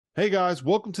Hey guys,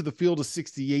 welcome to the Field of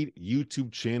 68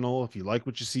 YouTube channel. If you like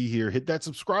what you see here, hit that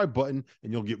subscribe button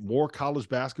and you'll get more college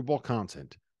basketball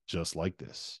content just like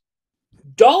this.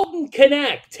 Dalton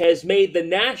Knecht has made the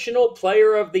National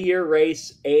Player of the Year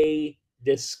race a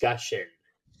discussion.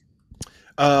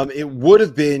 It would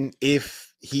have been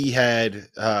if he had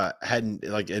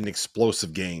like an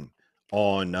explosive game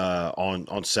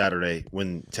on Saturday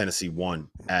when Tennessee won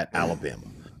at Alabama.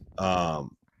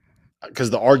 Because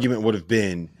the argument would have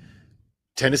been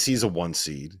Tennessee's a 1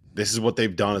 seed. This is what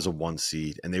they've done as a 1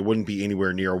 seed, and they wouldn't be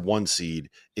anywhere near a 1 seed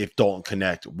if Dalton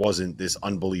Knecht wasn't this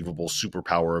unbelievable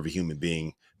superpower of a human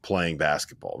being playing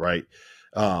basketball, right?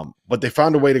 But they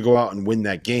found a way to go out and win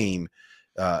that game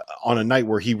on a night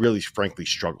where he really, frankly,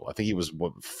 struggled. I think he was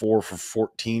 4 for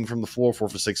 14 from the floor, 4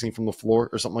 for 16 from the floor,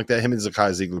 or something like that. Him and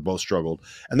Zakai Ziegler both struggled,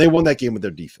 and they won that game with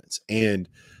their defense. And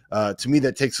to me,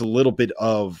 that takes a little bit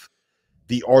of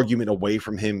the argument away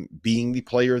from him being the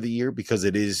player of the year, because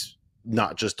it is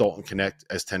not just Dalton Knecht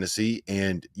as Tennessee,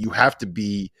 and you have to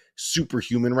be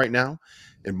superhuman right now,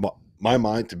 in my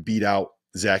mind, to beat out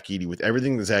Zach Edey with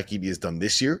everything that Zach Edey has done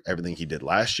this year, everything he did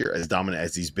last year, as dominant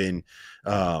as he's been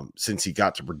since he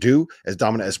got to Purdue, as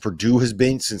dominant as Purdue has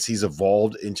been since he's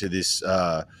evolved into this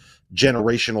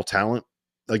generational talent.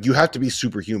 Like, you have to be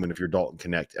superhuman if you're Dalton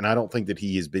Knecht, and I don't think that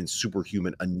he has been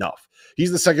superhuman enough.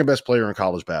 He's the second best player in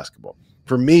college basketball.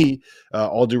 For me,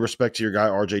 all due respect to your guy,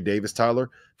 RJ Davis, Tyler,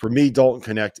 for me, Dalton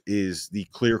Knecht is the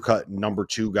clear-cut number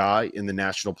 2 guy in the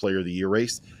National Player of the Year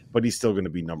race, but he's still going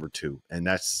to be number 2. And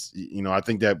that's, I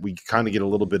think that we kind of get a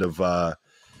little bit of,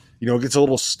 it gets a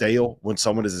little stale when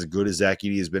someone is as good as Zach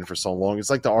Edey has been for so long.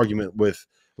 It's like the argument with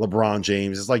LeBron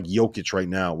James. It's like Jokic right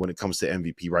now when it comes to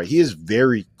MVP, right? He is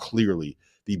very clearly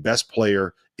the best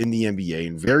player in the NBA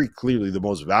and very clearly the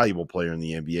most valuable player in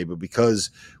the NBA. But because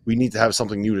we need to have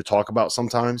something new to talk about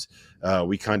sometimes,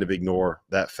 we kind of ignore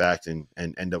that fact and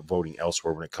end up voting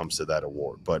elsewhere when it comes to that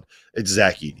award. But it's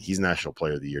Zach Edey. He's National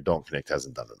Player of the Year. Dalton Knecht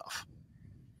hasn't done enough.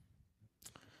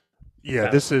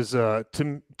 Yeah, this is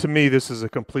to me, this is a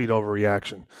complete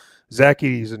overreaction. Zach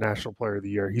Edey is a National Player of the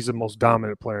Year. He's the most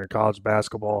dominant player in college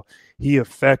basketball. He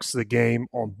affects the game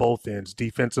on both ends.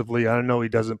 Defensively, I know he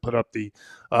doesn't put up the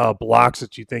blocks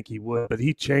that you think he would, but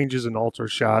he changes and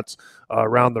alters shots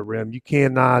around the rim. You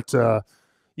can't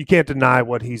deny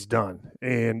what he's done.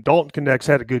 And Dalton Knecht's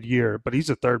had a good year, but he's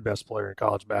the third best player in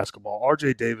college basketball.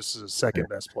 RJ Davis is the second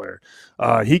best player.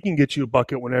 He can get you a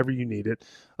bucket whenever you need it.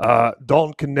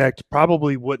 Dalton Knecht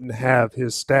probably wouldn't have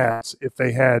his stats if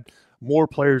they had more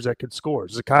players that could score.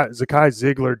 Zakai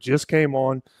Ziegler just came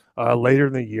on later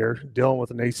in the year, dealing with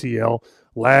an ACL.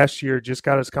 Last year, just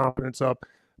got his confidence up.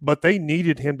 But they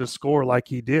needed him to score like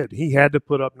he did. He had to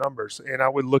put up numbers. And I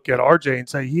would look at RJ and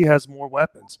say he has more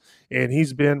weapons. And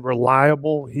he's been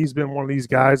reliable. He's been one of these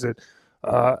guys that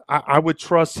I would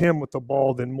trust him with the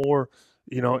ball than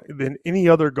any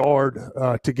other guard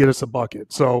to get us a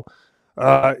bucket. So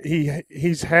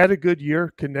he's had a good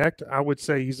year. Knecht, I would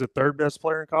say he's the third best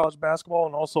player in college basketball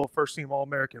and also a first-team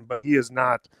All-American. But he is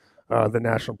not the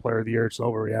National Player of the Year. It's an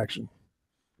overreaction.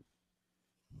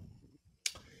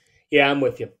 Yeah, I'm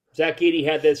with you. Zach Edey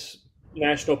had this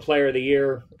National Player of the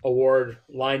Year award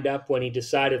lined up when he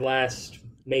decided last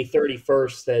May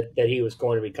 31st that he was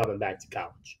going to be coming back to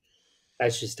college.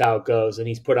 That's just how it goes, and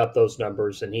he's put up those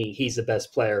numbers, and he's the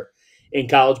best player in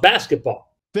college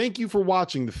basketball. Thank you for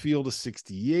watching the Field of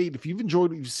 68. If you've enjoyed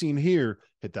what you've seen here,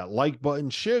 hit that like button,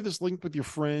 share this link with your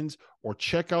friends, or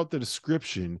check out the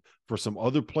description for some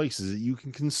other places that you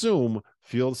can consume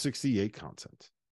Field of 68 content.